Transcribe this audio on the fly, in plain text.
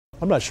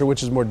I'm not sure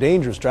which is more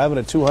dangerous, driving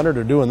at 200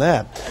 or doing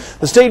that.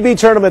 The State B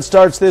tournament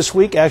starts this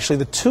week. Actually,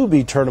 the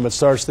 2B tournament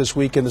starts this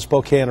week in the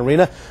Spokane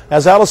Arena.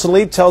 As Allison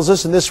Leep tells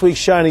us in this week's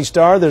Shining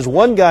Star, there's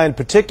one guy in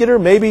particular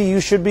maybe you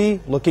should be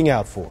looking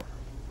out for.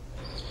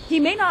 He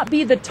may not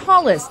be the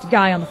tallest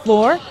guy on the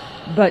floor,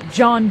 but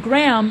John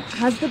Graham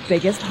has the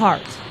biggest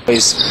heart.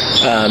 He's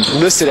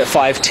listed at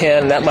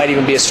 5'10". That might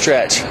even be a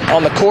stretch.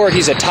 On the court,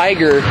 he's a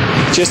tiger,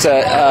 just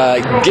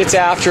gets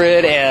after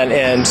it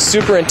and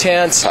super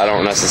intense. I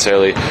don't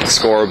necessarily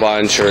score a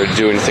bunch or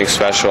do anything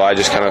special. I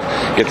just kind of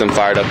get them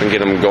fired up and get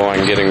them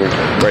going, getting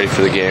ready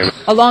for the game.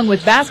 Along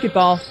with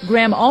basketball,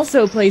 Graham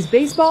also plays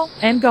baseball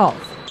and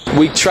golf.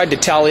 We tried to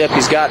tally up.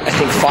 He's got, I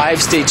think,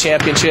 5 state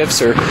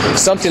championships or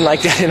something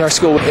like that in our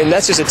school. And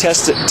that's just a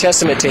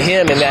testament to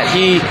him in that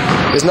he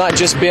has not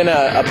just been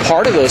a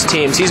part of those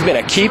teams. He's been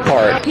a key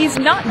part. He's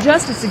not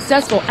just a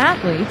successful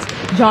athlete.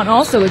 John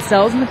also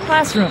excels in the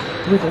classroom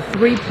with a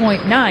 3.9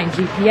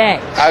 GPA. I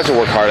have to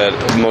work hard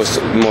at most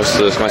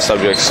of my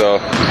subjects, so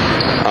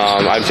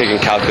I'm taking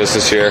calculus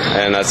this year,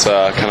 and that's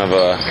kind of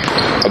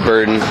a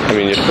burden. I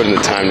mean, you're putting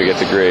the time to get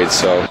the grades.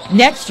 So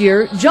next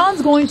year,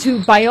 John's going to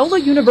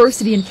Biola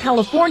University in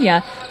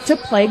California to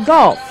play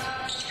golf.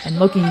 And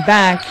looking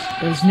back,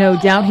 there's no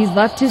doubt he's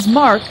left his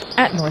mark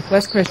at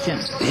Northwest Christian.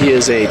 He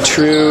is a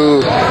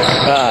true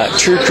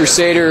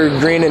Crusader,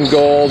 green and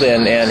gold,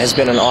 and has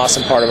been an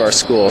awesome part of our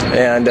school.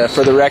 And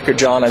for the record,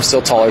 John, I'm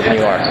still taller than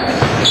you are.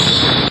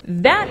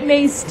 That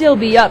may still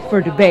be up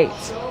for debate.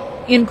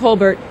 In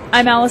Colbert,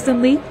 I'm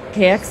Allison Leep,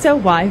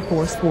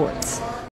 KXLY4 Sports.